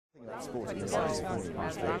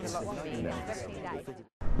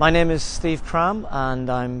My name is Steve Cram and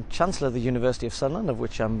I'm Chancellor of the University of Sunderland, of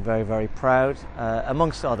which I'm very, very proud,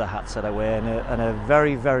 amongst other hats that I wear, and a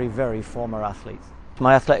very, very, very former athlete.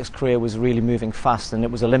 My athletics career was really moving fast, and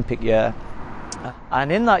it was Olympic year.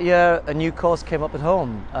 And in that year, a new course came up at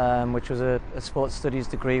home, which was a sports studies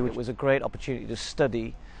degree, which was a great opportunity to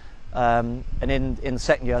study. And in the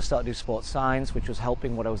second year, I started to do sports science, which was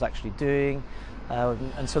helping what I was actually doing.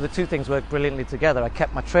 And so the two things worked brilliantly together. I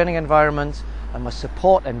kept my training environment and my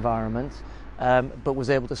support environment, but was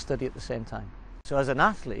able to study at the same time. So as an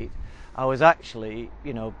athlete, I was actually,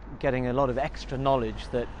 getting a lot of extra knowledge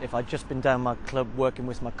that if I'd just been down my club working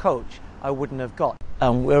with my coach, I wouldn't have got.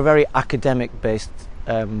 We're a very academic-based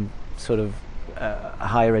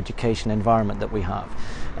higher education environment that we have,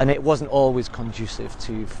 and it wasn't always conducive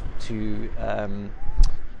to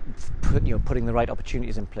putting the right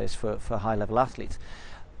opportunities in place for high-level athletes.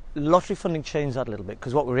 Lottery funding changed that a little bit,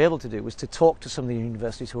 because what we were able to do was to talk to some of the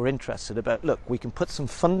universities who were interested about, look, we can put some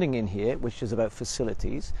funding in here which is about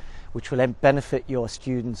facilities, which will benefit your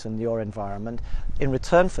students and your environment. In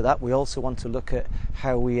return for that, we also want to look at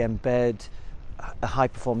how we embed a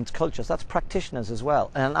high-performance culture. So that's practitioners as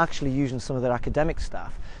well, and actually using some of their academic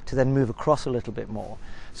staff to then move across a little bit more.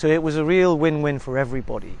 So it was a real win-win for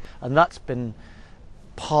everybody, and that's been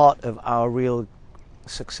part of our real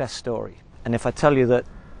success story. And if I tell you that,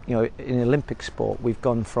 in Olympic sport, we've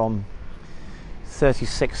gone from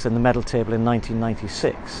 36th in the medal table in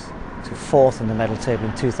 1996 to 4th in the medal table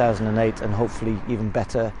in 2008, and hopefully even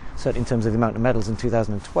better, certainly in terms of the amount of medals, in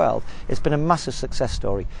 2012. It's been a massive success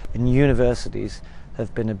story, and universities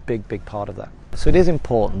have been a big, big part of that. So it is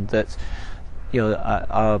important that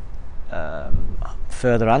our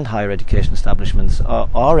further and higher education establishments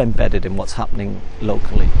are embedded in what's happening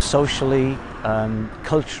locally, socially,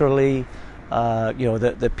 culturally,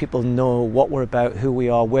 that people know what we're about, who we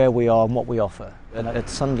are, where we are, and what we offer. And at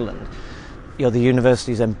Sunderland, the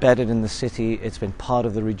university is embedded in the city. It's been part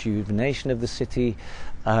of the rejuvenation of the city.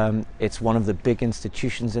 It's one of the big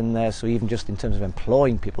institutions in there, so even just in terms of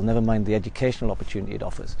employing people, never mind the educational opportunity it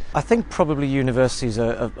offers. I think probably universities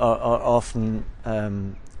are often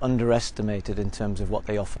underestimated in terms of what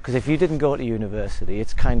they offer. Because if you didn't go to university,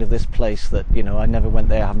 it's kind of this place that, I never went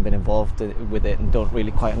there, haven't been involved with it, and don't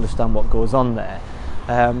really quite understand what goes on there.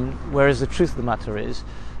 Whereas the truth of the matter is,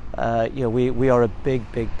 we are a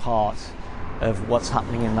big, big part of what's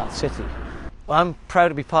happening in that city. Well, I'm proud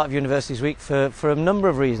to be part of Universities Week for a number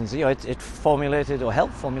of reasons. It formulated or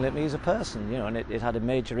helped formulate me as a person, and it had a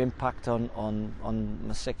major impact on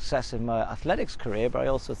my success in my athletics career, but I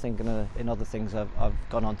also think in other things I've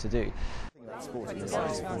gone on to do.